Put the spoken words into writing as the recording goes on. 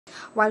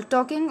While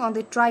talking on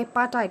the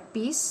tripartite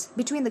peace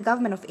between the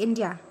Government of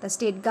India, the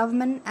state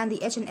government and the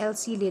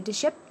HNLC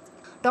leadership,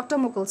 Dr.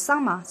 Mukul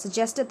Sama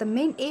suggested the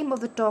main aim of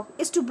the talk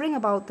is to bring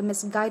about the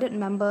misguided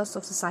members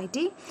of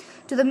society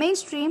to the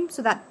mainstream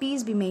so that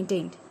peace be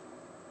maintained.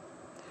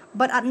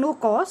 But at no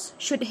cost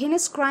should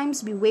heinous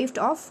crimes be waved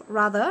off,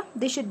 rather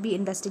they should be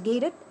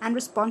investigated and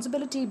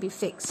responsibility be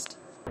fixed.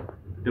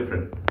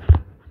 Different.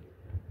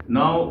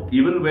 Now,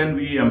 even when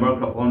we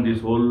embarked upon this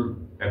whole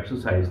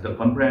exercise, the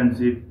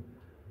comprehensive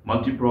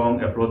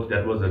multi-pronged approach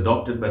that was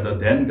adopted by the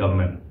then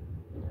government,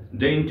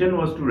 the intent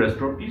was to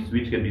restore peace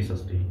which can be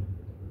sustained.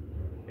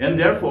 And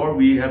therefore,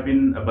 we have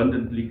been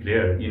abundantly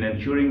clear in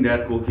ensuring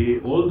that, okay,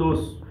 all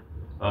those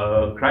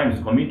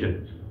crimes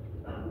committed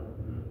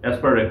as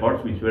per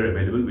records which were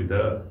available with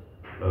the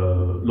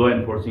law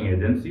enforcing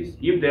agencies,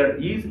 if there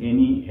is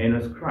any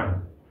heinous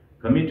crime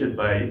committed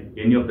by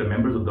any of the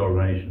members of the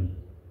organization,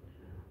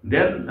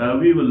 then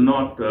we will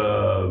not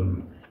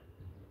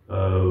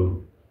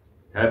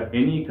have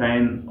any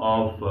kind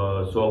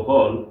of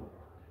so-called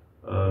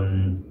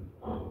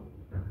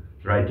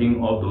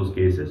writing of those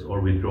cases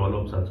or withdrawal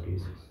of such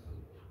cases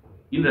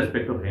in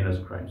respect of heinous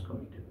crimes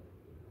committed,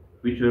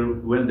 which were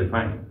well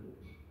defined,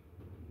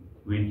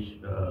 which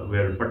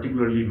were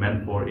particularly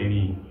meant for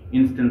any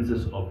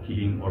instances of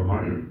killing or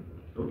murder.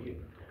 Okay.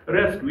 The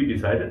rest we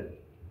decided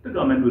the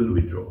government will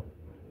withdraw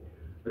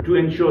to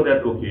ensure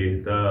that,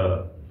 okay,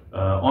 the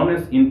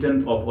honest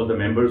intent of all the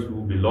members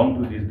who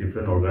belong to these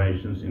different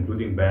organizations,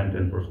 including banned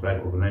and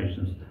proscribed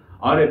organizations,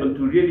 are able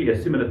to really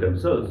assimilate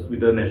themselves with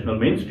the national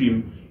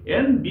mainstream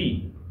and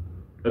be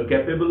a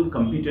capable,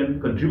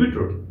 competent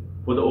contributor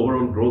for the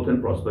overall growth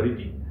and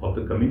prosperity of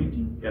the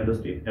community and the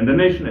state and the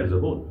nation as a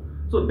whole.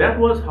 So that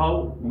was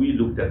how we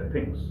looked at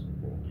things.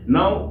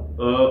 Now,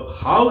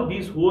 how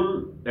this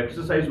whole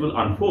exercise will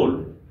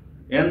unfold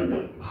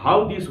and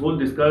how this whole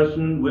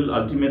discussion will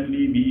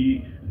ultimately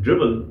be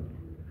driven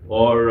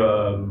or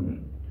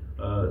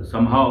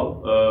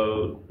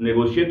somehow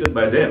negotiated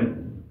by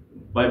them,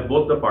 by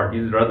both the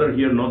parties, rather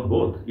here not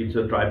both, it's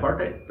a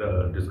tripartite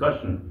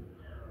discussion,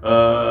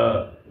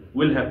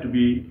 will have to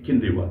be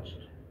keenly watched.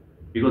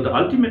 Because the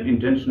ultimate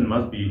intention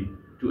must be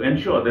to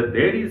ensure that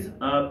there is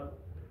a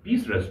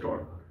peace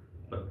restored,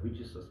 but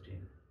which is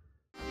sustained.